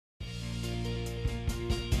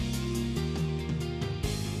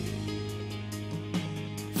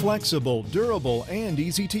Flexible, durable, and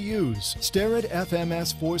easy to use, Starrett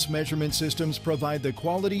FMS force measurement systems provide the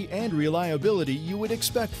quality and reliability you would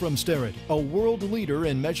expect from Starrett, a world leader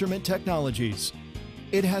in measurement technologies.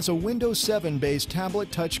 It has a Windows 7-based tablet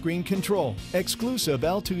touchscreen control, exclusive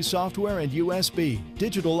L2 software and USB,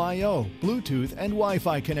 digital I/O, Bluetooth, and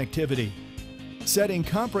Wi-Fi connectivity. Setting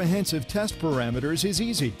comprehensive test parameters is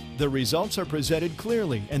easy. The results are presented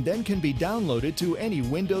clearly and then can be downloaded to any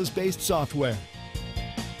Windows-based software.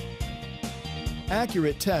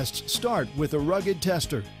 Accurate tests start with a rugged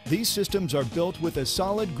tester. These systems are built with a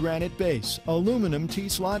solid granite base, aluminum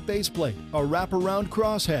T-slot baseplate, a wraparound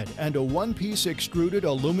crosshead, and a one-piece extruded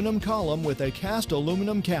aluminum column with a cast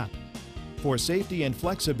aluminum cap. For safety and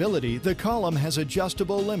flexibility, the column has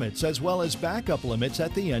adjustable limits as well as backup limits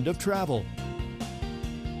at the end of travel.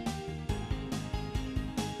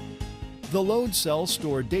 The load cells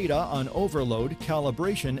store data on overload,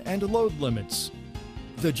 calibration, and load limits.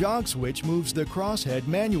 The jog switch moves the crosshead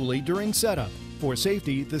manually during setup. For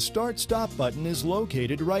safety, the start-stop button is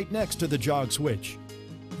located right next to the jog switch.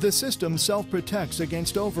 The system self-protects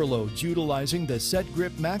against overloads utilizing the set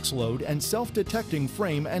grip max load and self-detecting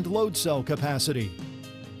frame and load cell capacity.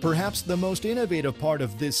 Perhaps the most innovative part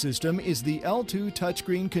of this system is the L2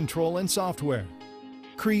 touchscreen control and software.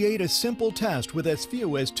 Create a simple test with as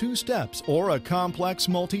few as 2 steps or a complex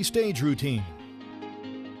multi-stage routine.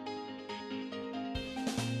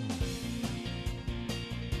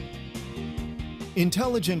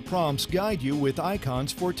 Intelligent prompts guide you with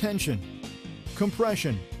icons for tension,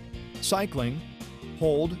 compression, cycling,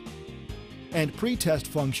 hold, and pre-test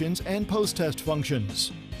functions and post-test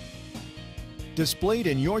functions. Displayed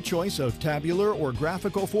in your choice of tabular or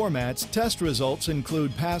graphical formats, test results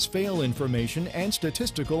include pass-fail information and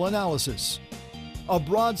statistical analysis. A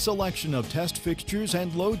broad selection of test fixtures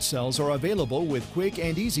and load cells are available with quick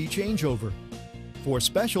and easy changeover. For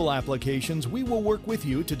special applications, we will work with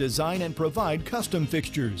you to design and provide custom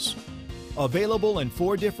fixtures. Available in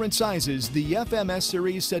 4 different sizes, the FMS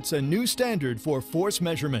series sets a new standard for force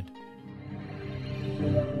measurement.